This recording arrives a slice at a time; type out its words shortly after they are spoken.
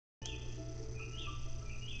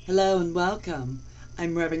Hello and welcome.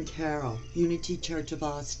 I'm Reverend Carol, Unity Church of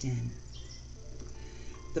Austin.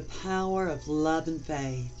 The power of love and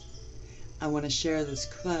faith. I want to share this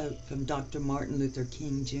quote from Dr. Martin Luther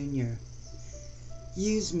King Jr.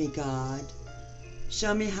 Use me, God.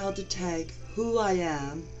 Show me how to take who I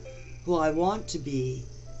am, who I want to be,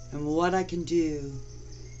 and what I can do,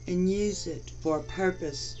 and use it for a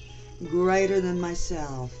purpose greater than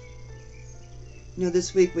myself. You know,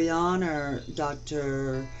 this week we honor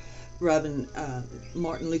Dr. Reverend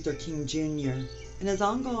Martin Luther King Jr. and his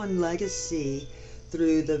ongoing legacy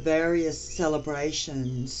through the various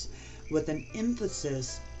celebrations with an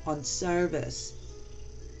emphasis on service.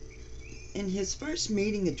 In his first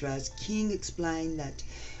meeting address, King explained that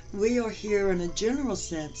we are here in a general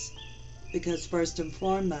sense because first and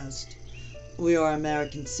foremost, we are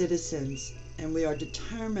American citizens and we are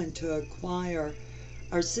determined to acquire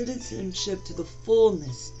our citizenship to the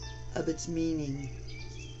fullness of its meaning.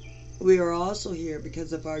 We are also here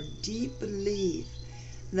because of our deep belief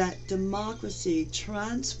that democracy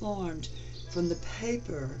transformed from the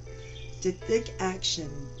paper to thick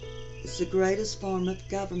action is the greatest form of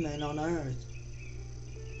government on earth.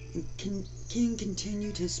 And King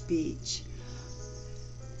continued his speech,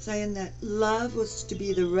 saying that love was to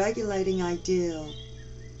be the regulating ideal,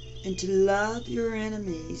 and to love your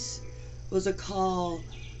enemies was a call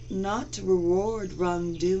not to reward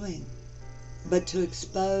wrongdoing, but to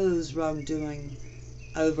expose wrongdoing,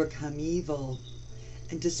 overcome evil,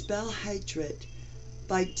 and dispel hatred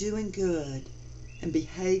by doing good and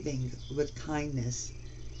behaving with kindness.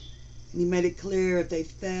 And he made it clear if they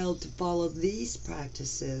failed to follow these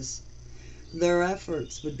practices, their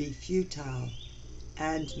efforts would be futile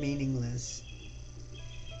and meaningless.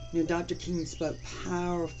 You know, Dr. King spoke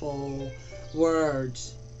powerful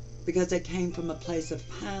words because they came from a place of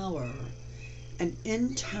power, an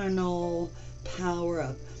internal power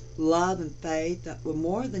of love and faith that were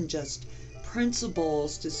more than just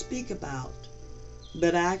principles to speak about,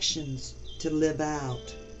 but actions to live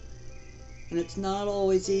out. And it's not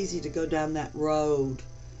always easy to go down that road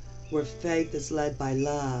where faith is led by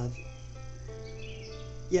love.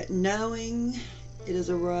 Yet knowing it is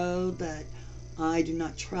a road that I do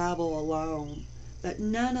not travel alone, that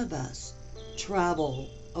none of us travel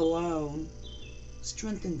alone,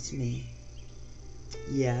 strengthens me.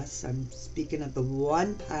 Yes, I'm speaking of the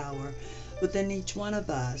one power within each one of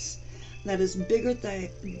us that is bigger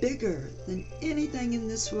than anything in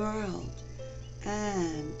this world.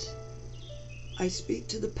 And I speak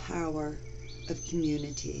to the power of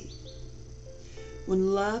community.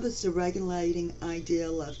 When love is the regulating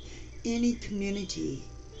ideal of any community,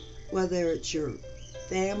 whether it's your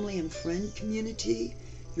family and friend community,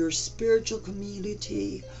 your spiritual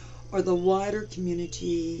community, or the wider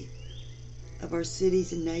community of our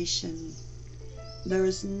cities and nation, there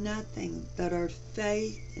is nothing that our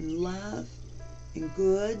faith and love and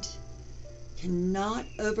good cannot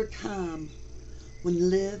overcome when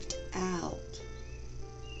lived out.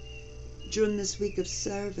 During this week of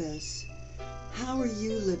service, how are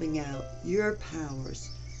you living out your powers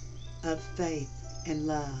of faith and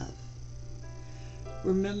love?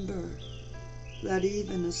 Remember that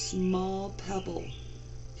even a small pebble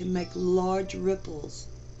can make large ripples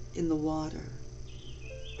in the water.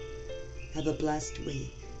 Have a blessed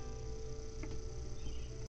week.